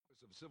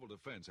of Civil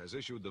Defense has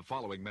issued the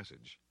following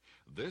message.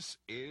 This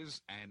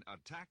is an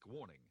attack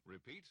warning.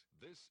 Repeat,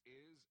 this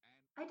is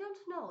an... I don't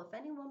know if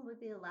anyone would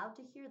be allowed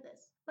to hear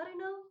this, but I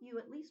know you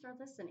at least are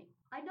listening.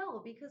 I know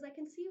because I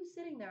can see you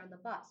sitting there on the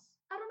bus.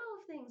 I don't know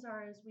if things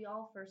are as we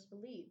all first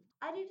believed.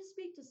 I need to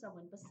speak to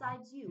someone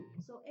besides you.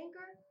 So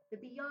Anchor, the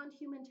beyond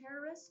human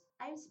terrorist,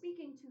 I am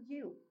speaking to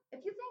you.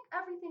 If you think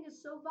everything is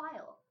so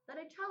vile, then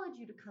I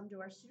challenge you to come to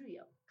our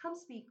studio. Come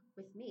speak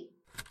with me.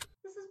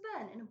 This has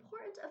been an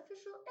important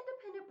official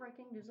independent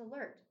breaking news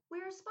alert.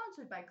 We are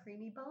sponsored by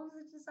Creamy Bones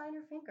and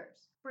Designer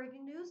Fingers.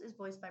 Breaking news is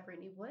voiced by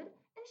Brittany Wood,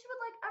 and she would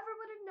like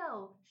everyone to know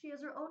she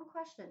has her own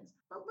questions,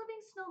 but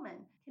living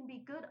snowmen can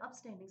be good,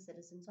 upstanding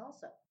citizens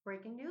also.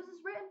 Breaking news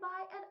is written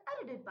by and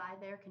edited by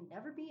There Can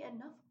Never Be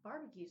Enough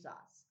Barbecue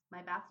Sauce.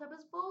 My bathtub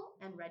is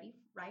full and ready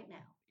right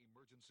now.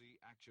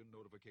 Emergency action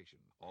notification.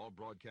 All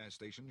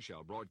broadcast stations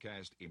shall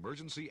broadcast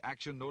emergency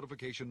action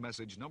notification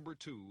message number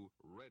 2,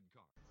 red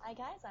car. Hi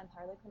guys, I'm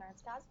Harlequin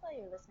Arts Cosplay.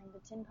 You're listening to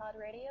Tin Pod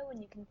Radio,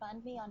 and you can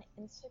find me on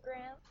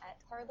Instagram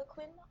at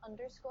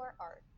Harlequin_art.